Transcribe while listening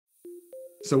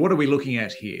So what are we looking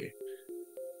at here?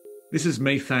 This is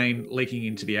methane leaking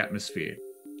into the atmosphere.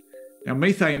 Now,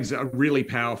 methane's a really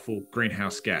powerful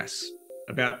greenhouse gas,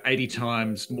 about 80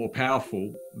 times more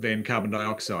powerful than carbon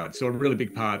dioxide, so a really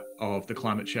big part of the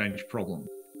climate change problem.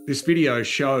 This video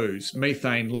shows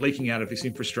methane leaking out of this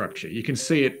infrastructure. You can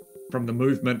see it from the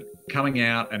movement coming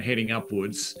out and heading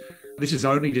upwards. This is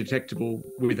only detectable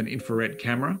with an infrared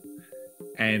camera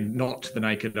and not to the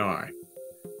naked eye.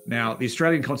 Now, the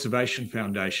Australian Conservation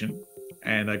Foundation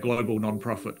and a global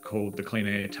non-profit called the Clean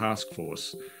Air Task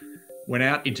Force went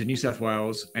out into New South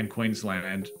Wales and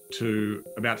Queensland to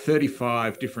about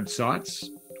 35 different sites,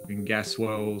 talking gas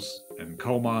wells and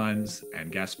coal mines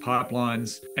and gas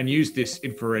pipelines, and used this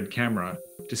infrared camera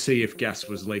to see if gas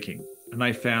was leaking. And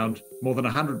they found more than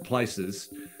 100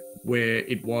 places where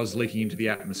it was leaking into the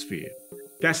atmosphere.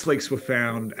 Gas leaks were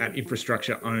found at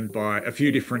infrastructure owned by a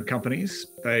few different companies.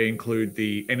 They include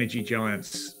the energy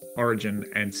giants Origin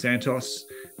and Santos,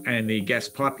 and the gas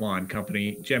pipeline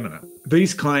company Jemena.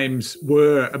 These claims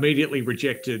were immediately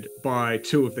rejected by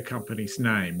two of the companies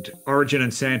named. Origin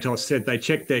and Santos said they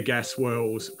checked their gas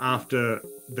wells after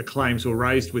the claims were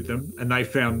raised with them, and they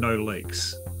found no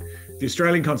leaks. The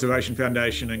Australian Conservation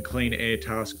Foundation and Clean Air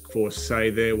Task Force say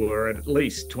there were at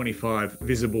least 25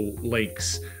 visible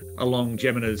leaks along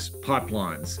Jemena's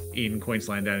pipelines in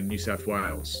Queensland and New South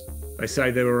Wales. They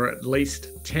say there were at least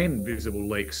 10 visible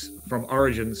leaks from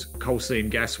Origin's coal seam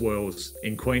gas wells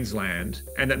in Queensland,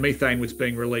 and that methane was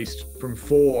being released from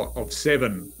 4 of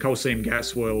 7 coal seam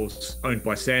gas wells owned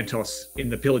by Santos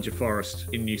in the Pillager Forest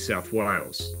in New South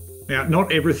Wales. Now,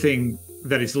 not everything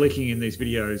that is leaking in these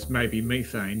videos may be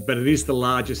methane, but it is the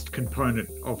largest component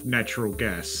of natural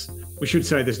gas. We should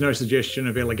say there's no suggestion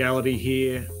of illegality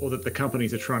here or that the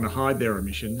companies are trying to hide their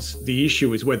emissions. The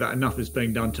issue is whether enough is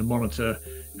being done to monitor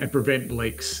and prevent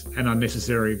leaks and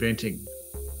unnecessary venting.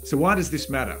 So why does this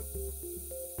matter?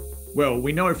 Well,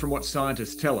 we know from what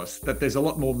scientists tell us that there's a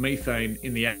lot more methane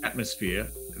in the atmosphere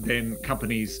than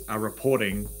companies are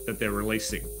reporting that they're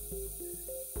releasing.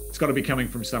 It's got to be coming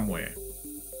from somewhere.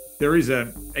 There is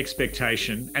an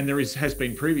expectation, and has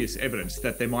been previous evidence,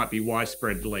 that there might be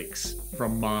widespread leaks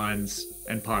from mines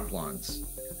and pipelines.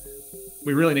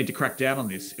 We really need to crack down on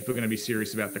this if we're going to be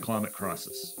serious about the climate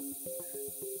crisis.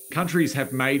 Countries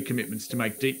have made commitments to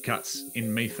make deep cuts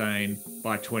in methane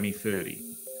by 2030.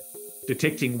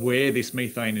 Detecting where this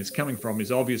methane is coming from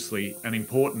is obviously an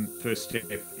important first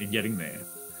step in getting there.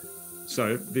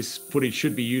 So this footage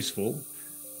should be useful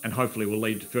and hopefully will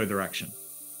lead to further action.